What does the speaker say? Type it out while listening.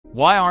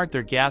Why aren't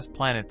there gas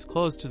planets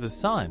close to the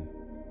Sun?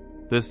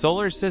 The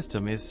solar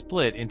system is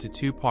split into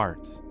two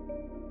parts.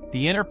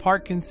 The inner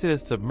part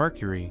consists of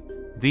Mercury,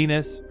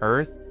 Venus,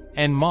 Earth,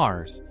 and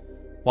Mars,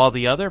 while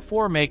the other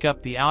four make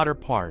up the outer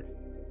part.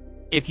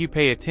 If you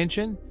pay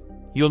attention,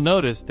 you'll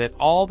notice that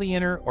all the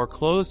inner or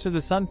close to the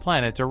Sun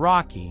planets are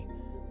rocky,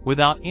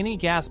 without any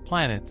gas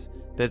planets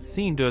that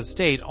seem to have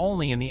stayed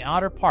only in the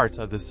outer parts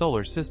of the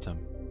solar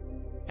system.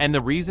 And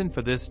the reason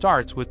for this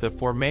starts with the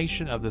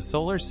formation of the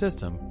solar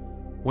system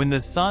when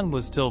the Sun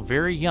was still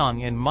very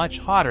young and much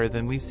hotter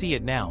than we see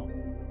it now.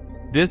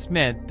 This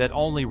meant that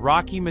only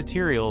rocky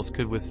materials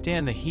could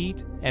withstand the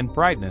heat and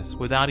brightness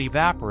without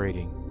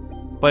evaporating,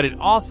 but it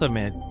also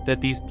meant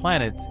that these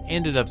planets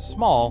ended up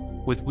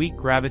small with weak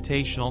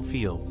gravitational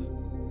fields.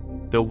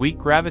 The weak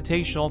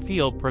gravitational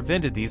field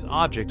prevented these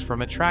objects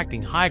from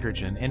attracting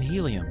hydrogen and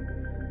helium,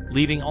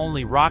 leaving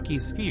only rocky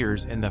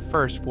spheres in the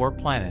first four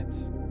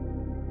planets.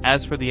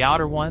 As for the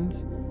outer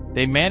ones,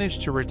 they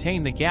managed to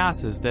retain the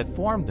gases that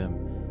formed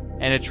them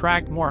and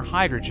attract more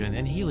hydrogen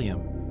and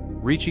helium,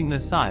 reaching the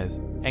size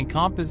and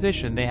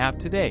composition they have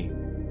today.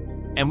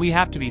 And we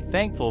have to be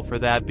thankful for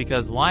that,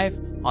 because life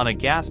on a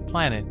gas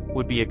planet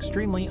would be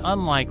extremely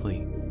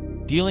unlikely,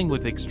 dealing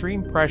with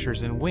extreme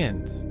pressures and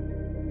winds.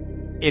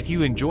 If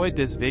you enjoyed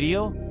this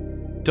video,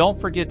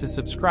 don't forget to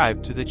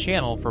subscribe to the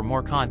channel for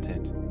more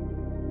content.